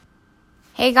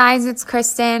Hey guys, it's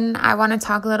Kristen. I want to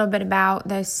talk a little bit about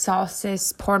the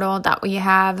solstice portal that we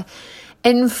have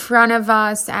in front of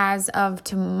us as of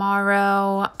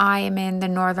tomorrow. I am in the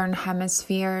northern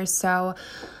hemisphere, so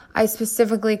I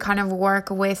specifically kind of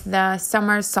work with the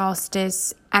summer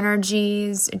solstice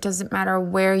energies. It doesn't matter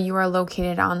where you are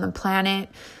located on the planet.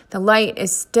 The light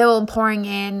is still pouring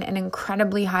in an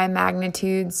incredibly high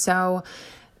magnitude, so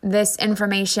this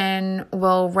information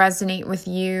will resonate with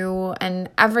you in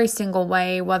every single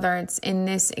way, whether it's in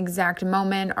this exact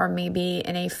moment or maybe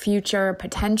in a future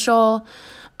potential.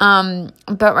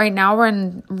 But right now we're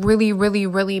in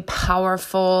really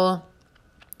powerful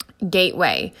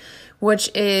gateway,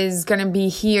 which is going to be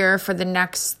here for the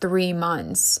next 3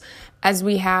 months, as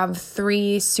we have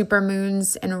 3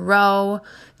 supermoons in a row.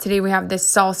 Today we have this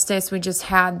solstice. We just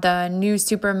had the new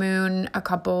supermoon a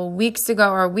couple weeks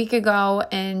ago or a week ago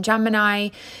in Gemini.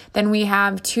 Then we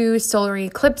have 2 solar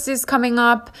eclipses coming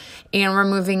up, and we're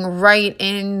moving right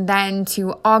in then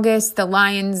to August, the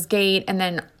Lion's Gate, and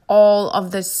then all of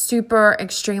the super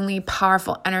extremely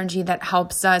powerful energy that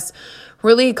helps us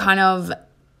really kind of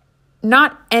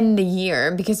not end the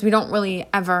year, because we don't really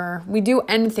ever, we do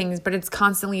end things, but it's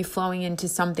constantly flowing into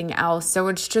something else. So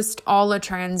it's just all a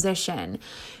transition,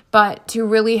 but to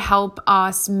really help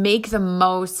us make the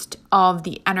most of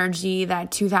the energy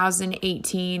that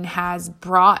 2018 has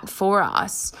brought for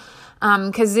us.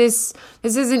 Because this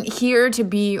isn't here to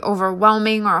be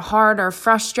overwhelming or hard or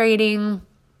frustrating.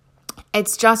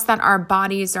 It's just that our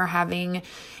bodies are having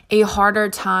a harder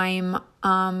time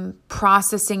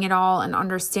processing it all and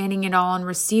understanding it all and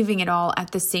receiving it all at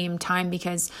the same time,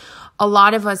 because a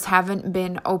lot of us haven't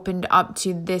been opened up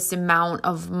to this amount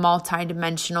of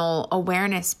multidimensional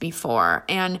awareness before.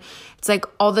 And it's like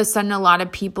all of a sudden a lot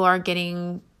of people are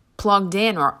getting plugged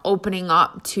in or opening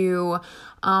up to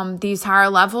these higher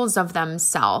levels of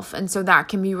themselves. And so that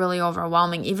can be really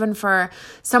overwhelming, even for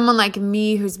someone like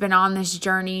me who's been on this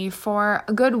journey for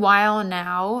a good while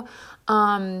now.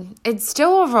 It's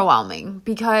still overwhelming,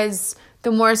 because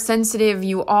the more sensitive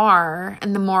you are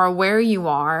and the more aware you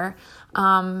are,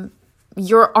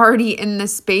 you're already in the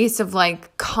space of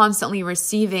like constantly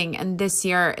receiving. And this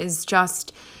year is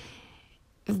just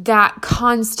that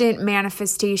constant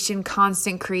manifestation,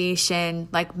 constant creation,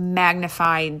 like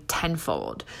magnified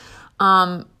tenfold.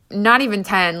 Not even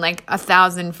 10, like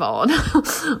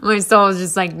 1,000-fold. My soul is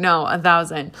just like, no,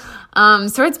 1,000.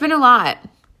 So it's been a lot.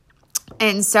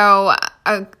 And so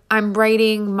I'm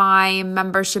writing my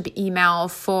membership email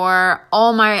for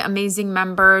all my amazing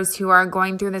members who are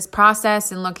going through this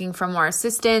process and looking for more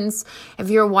assistance. If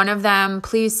you're one of them,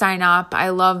 please sign up. I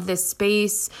love this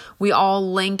space. We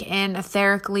all link in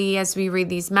etherically as we read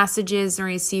these messages and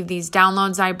receive these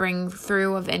downloads I bring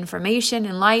through of information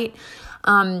and light.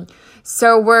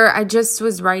 I just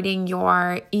was writing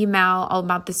your email all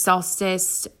about the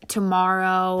solstice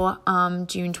tomorrow,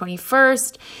 June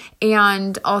 21st,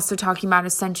 and also talking about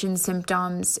ascension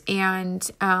symptoms. And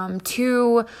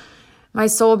my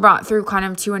soul brought through kind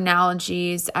of 2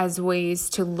 analogies as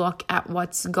ways to look at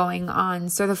what's going on.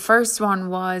 So the first one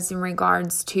was in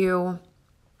regards to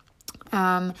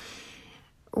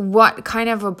what kind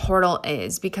of a portal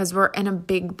is, because we're in a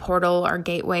big portal or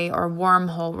gateway or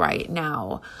wormhole right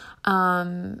now.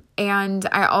 And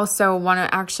I also want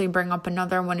to actually bring up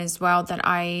another one as well that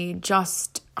I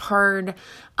just heard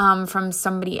from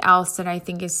somebody else that I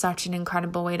think is such an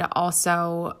incredible way to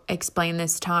also explain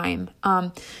this time.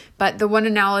 But the one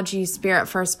analogy Spirit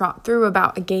first brought through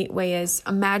about a gateway is,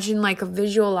 imagine like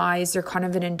visualize you're kind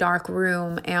of in a dark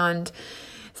room, and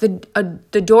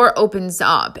the door opens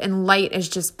up and light is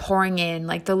just pouring in,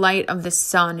 like the light of the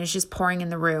sun is just pouring in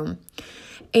the room.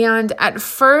 And at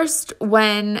first,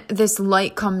 when this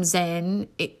light comes in,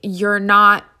 you're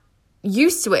not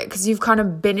used to it because you've kind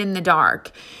of been in the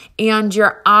dark, and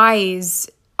your eyes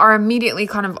are immediately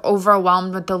kind of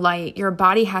overwhelmed with the light. Your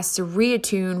body has to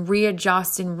reattune,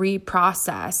 readjust, and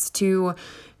reprocess to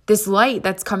this light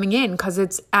that's coming in, because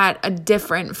it's at a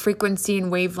different frequency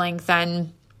and wavelength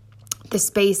than the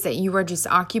space that you are just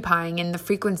occupying and the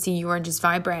frequency you are just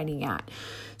vibrating at.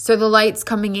 So the light's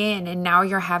coming in, and now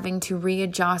you're having to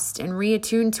readjust and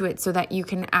reattune to it so that you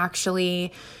can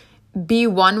actually be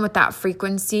one with that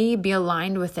frequency, be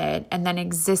aligned with it, and then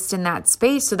exist in that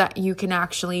space so that you can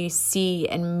actually see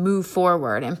and move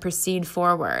forward and proceed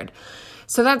forward.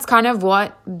 So that's kind of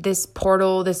what this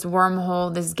portal, this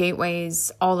wormhole, this gateway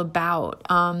is all about.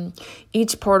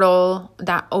 Each portal,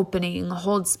 that opening,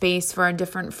 holds space for a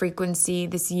different frequency.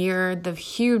 This year, the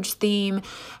huge theme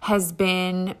has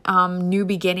been new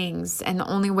beginnings. And the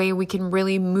only way we can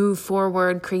really move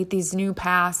forward, create these new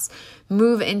paths,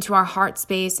 move into our heart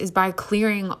space is by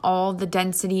clearing all the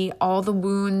density, all the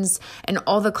wounds, and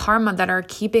all the karma that are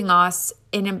keeping us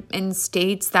in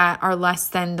states that are less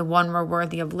than the one we're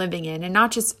worthy of living in. And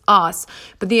not just us,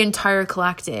 but the entire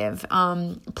collective,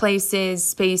 places,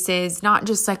 spaces, not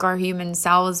just like our human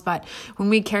selves, but when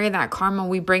we carry that karma,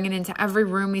 we bring it into every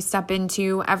room we step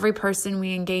into, every person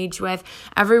we engage with,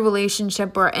 every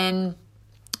relationship we're in.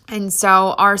 And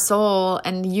so our soul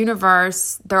and the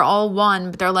universe, they're all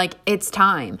one, but they're like, it's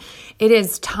time. It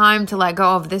is time to let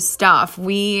go of this stuff.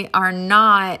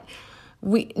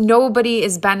 Nobody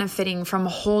is benefiting from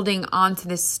holding on to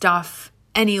this stuff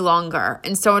any longer.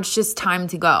 And so it's just time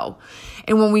to go.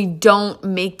 And when we don't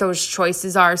make those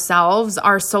choices ourselves,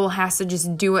 our soul has to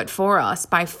just do it for us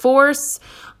by force.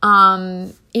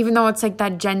 Even though it's like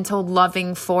that gentle,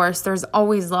 loving force, there's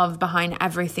always love behind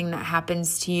everything that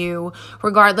happens to you,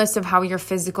 regardless of how your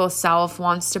physical self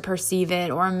wants to perceive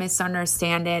it or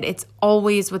misunderstand it. It's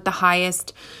always with the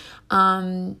highest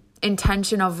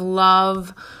intention of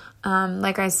love.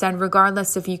 Like I said,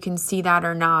 regardless if you can see that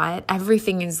or not,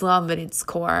 everything is love at its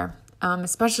core.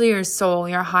 Especially your soul,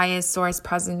 your highest source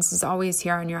presence is always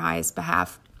here on your highest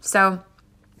behalf. So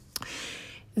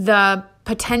the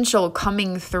potential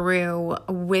coming through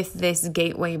with this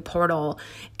gateway portal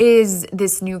is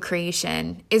this new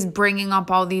creation, is bringing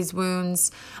up all these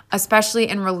wounds, especially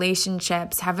in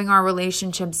relationships, having our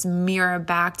relationships mirror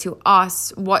back to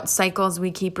us what cycles we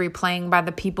keep replaying by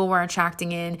the people we're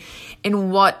attracting in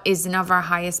and what isn't of our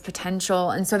highest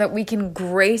potential, and so that we can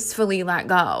gracefully let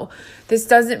go. This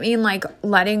doesn't mean like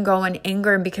letting go in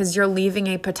anger because you're leaving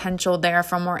a potential there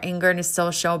for more anger to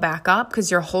still show back up because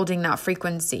you're holding that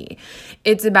frequency.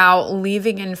 It's about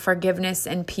leaving in forgiveness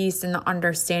and peace and the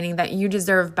understanding that you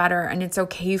deserve better and it's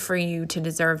okay for you to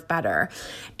deserve better.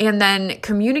 And then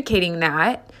communicating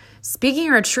that, speaking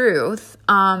your truth,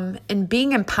 and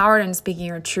being empowered in speaking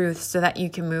your truth so that you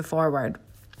can move forward.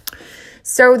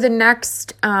 So the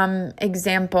next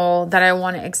example that I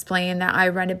want to explain that I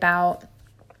read about,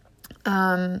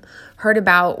 heard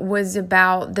about, was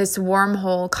about this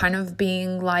wormhole kind of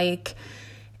being like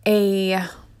a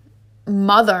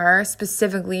mother,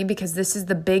 specifically because this is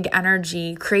the big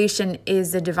energy. Creation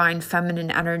is a divine feminine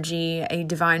energy, a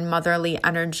divine motherly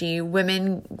energy.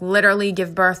 Women literally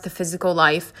give birth to physical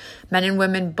life. Men and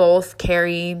women both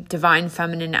carry divine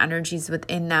feminine energies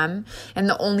within them. And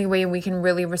the only way we can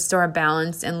really restore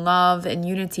balance and love and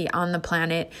unity on the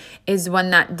planet is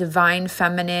when that divine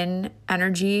feminine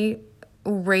energy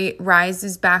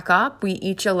rises back up. We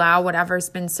each allow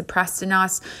whatever's been suppressed in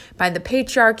us by the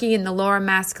patriarchy and the lower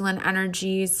masculine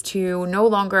energies to no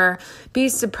longer be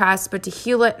suppressed, but to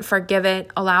heal it, forgive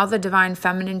it, allow the divine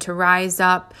feminine to rise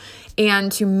up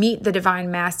and to meet the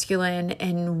divine masculine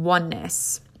in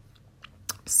oneness.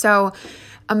 So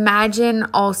imagine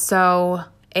also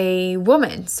a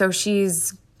woman. So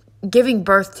she's giving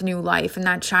birth to new life, and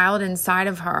that child inside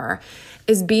of her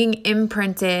is being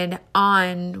imprinted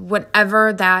on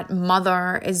whatever that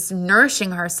mother is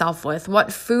nourishing herself with,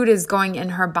 what food is going in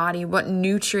her body, what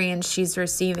nutrients she's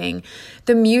receiving,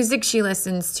 the music she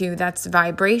listens to, that's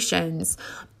vibrations,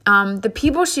 the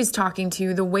people she's talking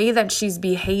to, the way that she's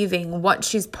behaving, what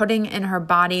she's putting in her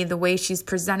body, the way she's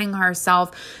presenting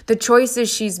herself, the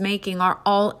choices she's making are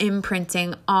all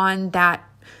imprinting on that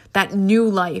new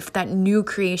life, that new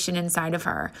creation inside of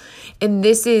her. And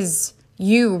this is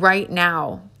you right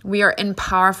now. We are in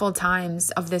powerful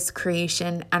times of this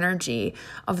creation energy,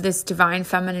 of this divine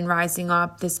feminine rising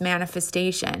up, this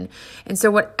manifestation. And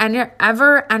so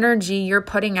whatever energy you're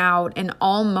putting out in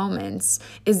all moments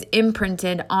is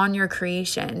imprinted on your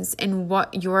creations and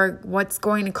what's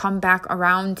going to come back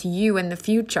around to you in the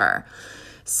future.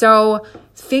 So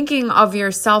thinking of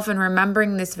yourself and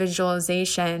remembering this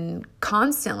visualization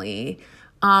constantly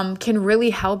can really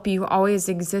help you always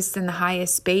exist in the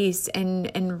highest space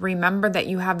and remember that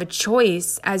you have a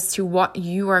choice as to what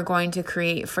you are going to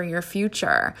create for your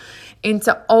future, and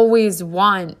to always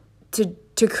want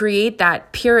to create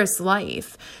that purest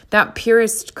life, that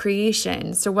purest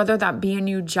creation. So whether that be a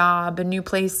new job, a new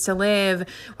place to live,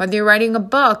 whether you're writing a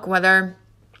book, whether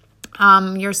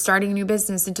you're starting a new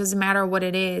business, it doesn't matter what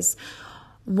it is.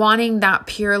 Wanting that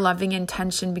pure loving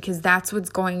intention, because that's what's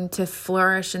going to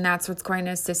flourish and that's what's going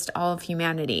to assist all of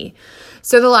humanity.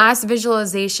 So the last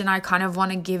visualization I kind of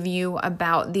want to give you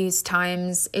about these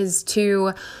times is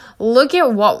to look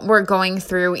at what we're going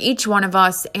through, each one of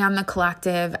us and the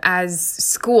collective, as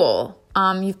school.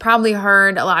 You've probably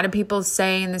heard a lot of people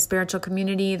say in the spiritual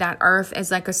community that Earth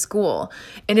is like a school,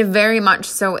 and it very much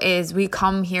so is. We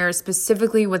come here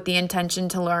specifically with the intention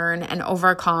to learn and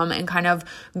overcome and kind of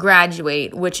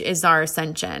graduate, which is our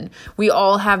ascension. We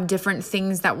all have different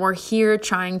things that we're here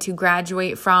trying to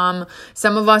graduate from.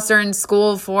 Some of us are in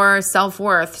school for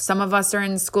self-worth. Some of us are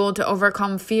in school to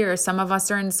overcome fear. Some of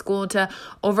us are in school to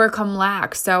overcome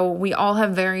lack. So we all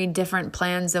have very different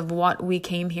plans of what we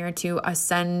came here to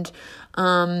ascend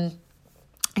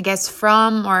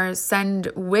from, or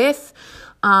ascend with,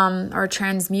 or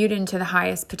transmute into the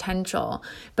highest potential.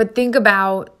 But think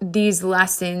about these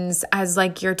lessons as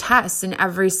like your tests in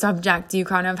every subject you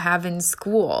kind of have in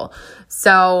school.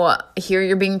 So here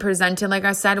you're being presented, like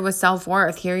I said, with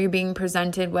self-worth. Here you're being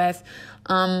presented with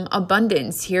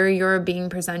abundance. Here you're being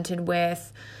presented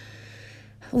with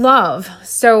love.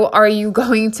 So are you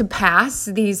going to pass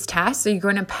these tests? Are you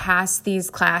going to pass these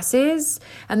classes?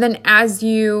 And then as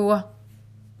you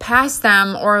pass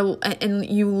them, and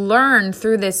you learn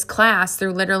through this class,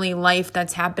 through literally life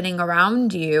that's happening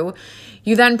around you,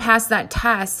 you then pass that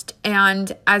test.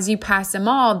 And as you pass them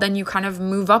all, then you kind of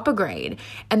move up a grade.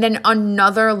 And then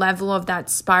another level of that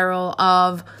spiral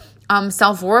of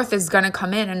self-worth is going to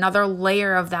come in, another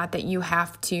layer of that you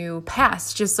have to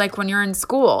pass. Just like when you're in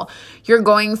school, you're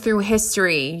going through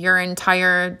history your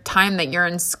entire time that you're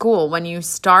in school, when you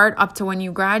start up to when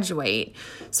you graduate.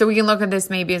 So we can look at this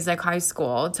maybe as like high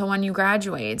school to when you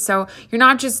graduate. So you're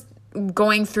not just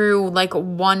going through like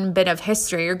one bit of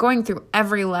history, you're going through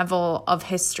every level of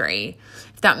history,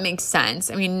 if that makes sense.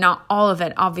 I mean, not all of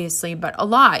it, obviously, but a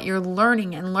lot. You're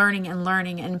learning and learning and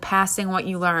learning and passing what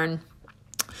you learn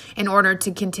in order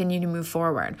to continue to move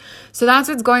forward. So that's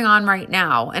what's going on right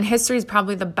now. And history is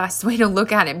probably the best way to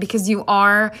look at it, because you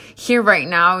are here right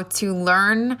now to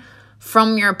learn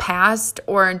from your past,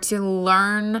 or to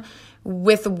learn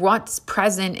with what's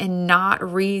present and not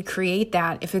recreate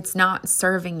that if it's not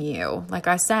serving you. Like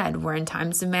I said, we're in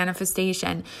times of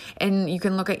manifestation, and you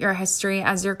can look at your history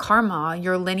as your karma,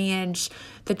 your lineage,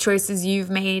 the choices you've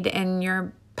made in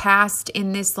your past,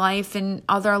 in this life and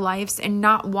other lives, and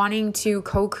not wanting to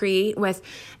co-create with,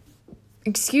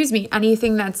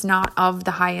 anything that's not of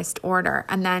the highest order.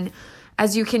 And then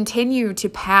as you continue to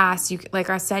pass, like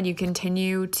I said, you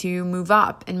continue to move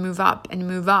up and move up and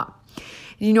move up.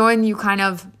 And you kind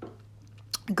of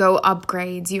go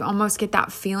upgrades, you almost get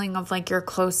that feeling of like you're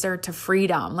closer to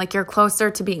freedom, like you're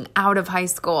closer to being out of high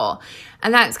school.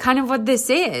 And that's kind of what this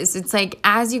is. It's like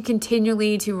as you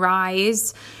continually to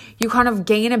rise, you kind of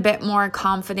gain a bit more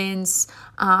confidence.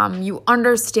 You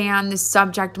understand the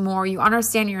subject more. You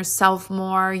understand yourself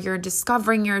more. You're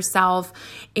discovering yourself.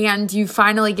 And you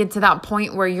finally get to that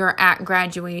point where you're at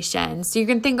graduation. So you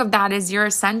can think of that as your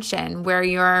ascension, where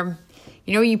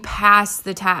you pass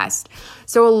the test.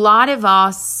 So a lot of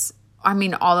us,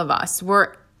 all of us,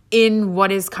 we're in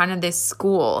what is kind of this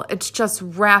school. It's just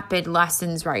rapid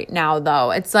lessons right now,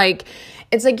 though. It's like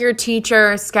your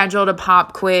teacher scheduled a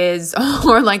pop quiz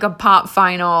or like a pop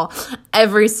final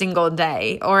every single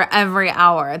day or every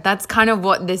hour. That's kind of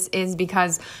what this is,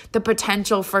 because the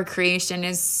potential for creation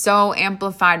is so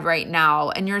amplified right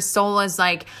now. And your soul is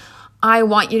like, I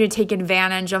want you to take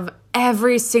advantage of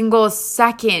every single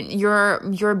second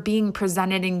you're being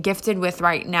presented and gifted with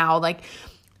right now. Like,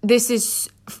 this is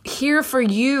here for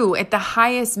you at the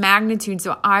highest magnitude.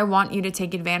 So I want you to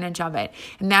take advantage of it.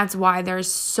 And that's why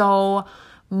there's so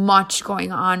much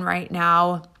going on right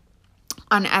now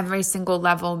on every single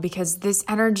level, because this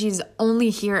energy is only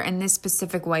here in this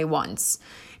specific way once.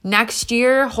 Next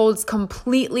year holds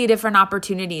completely different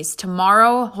opportunities.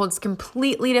 Tomorrow holds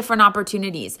completely different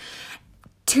opportunities.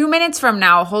 2 minutes from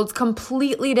now holds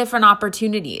completely different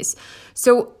opportunities.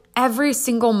 So every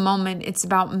single moment, it's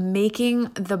about making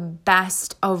the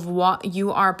best of what you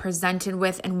are presented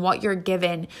with and what you're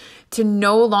given, to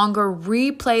no longer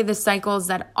replay the cycles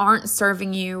that aren't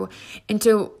serving you, and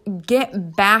to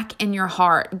get back in your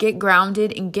heart, get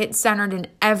grounded and get centered in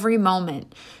every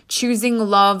moment, choosing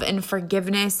love and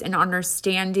forgiveness and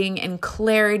understanding and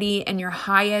clarity and your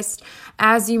highest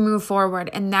as you move forward.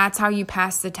 And that's how you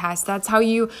pass the test. That's how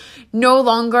you no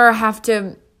longer have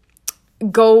to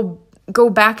go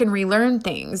back and relearn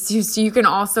things. So you can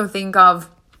also think of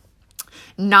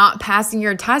not passing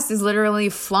your test as literally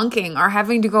flunking or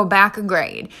having to go back a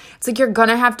grade. It's like you're going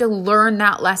to have to learn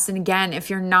that lesson again if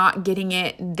you're not getting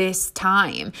it this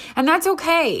time. And that's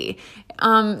okay.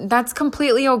 That's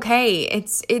completely okay.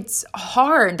 It's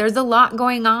hard. There's a lot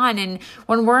going on. And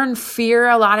when we're in fear,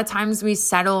 a lot of times we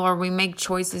settle or we make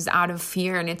choices out of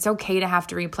fear, and it's okay to have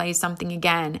to replay something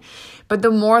again. But the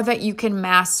more that you can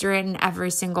master it in every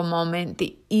single moment,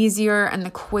 the easier and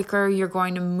the quicker you're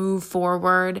going to move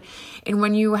forward. And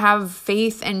when you have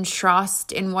faith and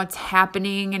trust in what's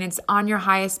happening and it's on your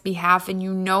highest behalf, and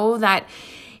you know that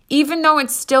even though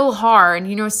it's still hard,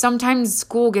 sometimes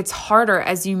school gets harder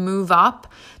as you move up.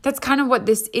 That's kind of what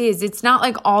this is. It's not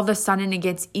like all of a sudden it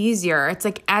gets easier. It's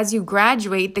like as you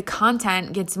graduate, the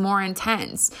content gets more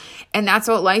intense. And that's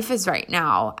what life is right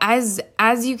now. As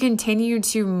you continue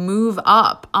to move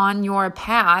up on your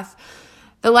path,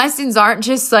 the lessons aren't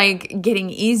just like getting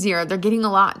easier. They're getting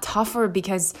a lot tougher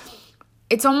because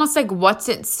it's almost like what's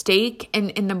at stake and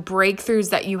the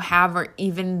breakthroughs that you have are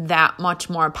even that much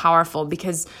more powerful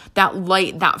because that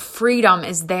light, that freedom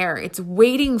is there. It's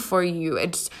waiting for you.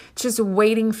 It's just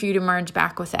waiting for you to merge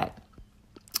back with it.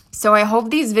 So I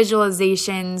hope these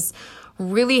visualizations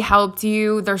really helped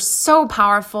you. They're so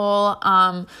powerful.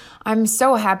 I'm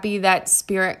so happy that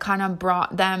Spirit kind of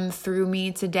brought them through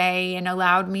me today and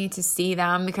allowed me to see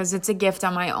them because it's a gift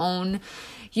on my own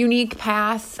unique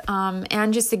path,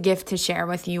 and just a gift to share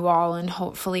with you all and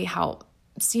hopefully help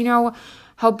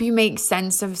you make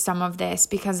sense of some of this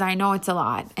because I know it's a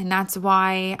lot, and that's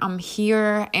why I'm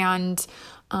here and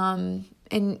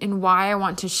why I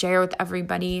want to share with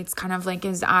everybody. It's kind of like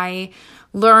as I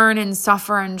learn and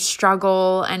suffer and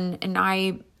struggle and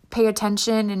I pay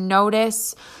attention and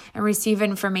notice and receive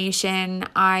information,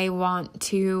 I want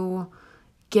to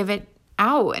give it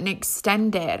out and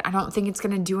extend it. I don't think it's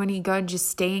going to do any good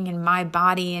just staying in my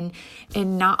body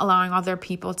and not allowing other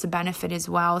people to benefit as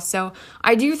well. So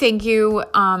I do thank you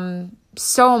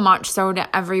so much so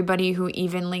to everybody who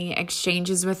evenly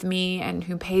exchanges with me and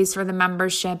who pays for the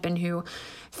membership and who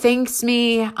thanks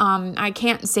me. I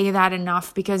can't say that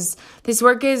enough because this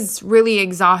work is really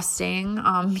exhausting.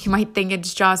 You might think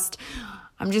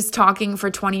I'm just talking for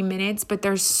 20 minutes, but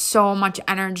there's so much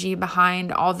energy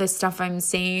behind all this stuff I'm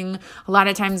saying. A lot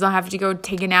of times I'll have to go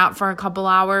take a nap for a couple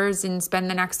hours and spend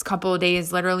the next couple of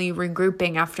days literally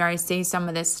regrouping after I say some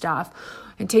of this stuff.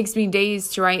 It takes me days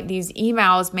to write these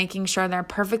emails, making sure they're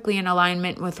perfectly in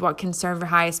alignment with what can serve your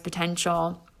highest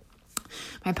potential.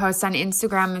 My posts on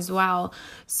Instagram as well.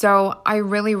 So I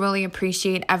really, really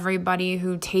appreciate everybody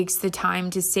who takes the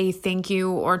time to say thank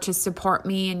you or to support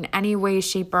me in any way,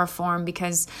 shape, or form,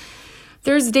 because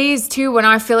there's days too when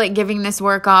I feel like giving this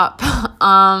work up.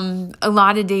 A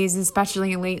lot of days,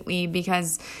 especially lately,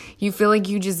 because you feel like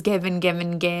you just give and give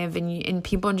and give and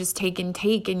people just take and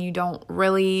take and you're not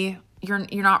really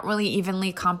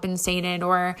evenly compensated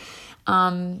or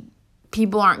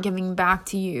people aren't giving back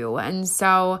to you. And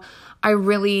so I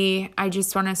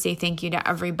just want to say thank you to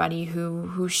everybody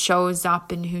who shows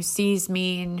up and who sees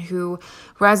me and who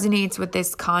resonates with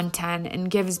this content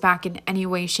and gives back in any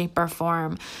way, shape, or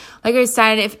form. Like I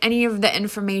said, if any of the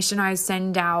information I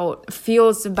send out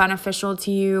feels beneficial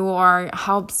to you or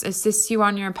helps assist you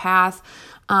on your path,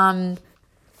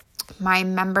 my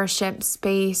membership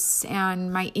space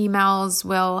and my emails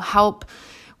will help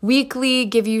weekly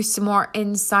give you some more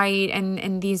insight,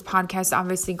 and these podcasts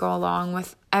obviously go along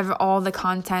with all the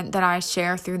content that I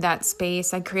share through that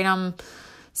space. I create them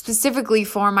specifically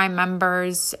for my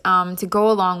members to go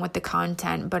along with the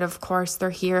content, but of course they're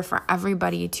here for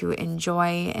everybody to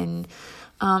enjoy and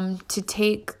to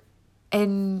take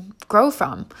and grow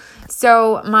from.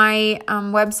 So my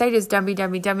website is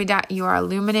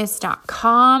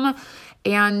www.youareluminous.com.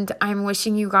 And I'm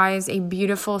wishing you guys a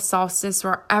beautiful solstice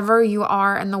wherever you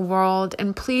are in the world.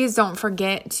 And please don't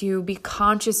forget to be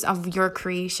conscious of your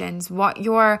creations, what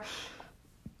you're,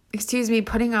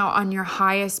 putting out on your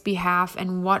highest behalf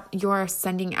and what you're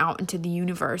sending out into the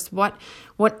universe. What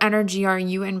energy are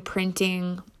you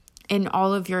imprinting in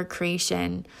all of your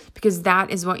creation? Because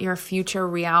that is what your future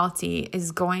reality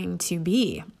is going to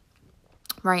be.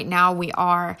 Right now, we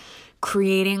are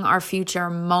creating our future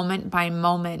moment by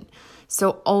moment.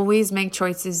 So always make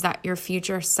choices that your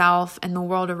future self and the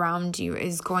world around you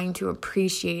is going to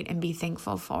appreciate and be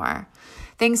thankful for.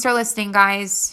 Thanks for listening, guys.